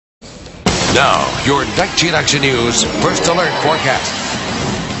Now, your 19 Action News First Alert Forecast.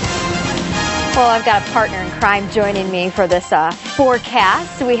 Well, I've got a partner in crime joining me for this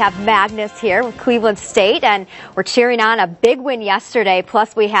forecast. We have Magnus here with Cleveland State, and we're cheering on a big win yesterday.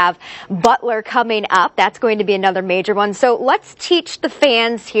 Plus, we have Butler coming up. That's going to be another major one. So let's teach the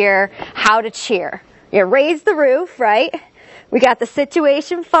fans here how to cheer. You raise the roof, right? We got the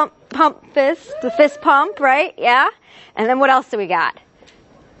situation pump fist, the fist pump, right? Yeah. And then what else do we got?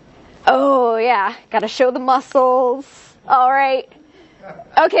 Oh, yeah. Got to show the muscles. All right.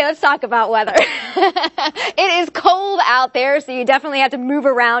 Okay, let's talk about weather. It is cold out there, so you definitely have to move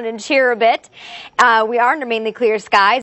around and cheer a bit. We are under mainly clear skies.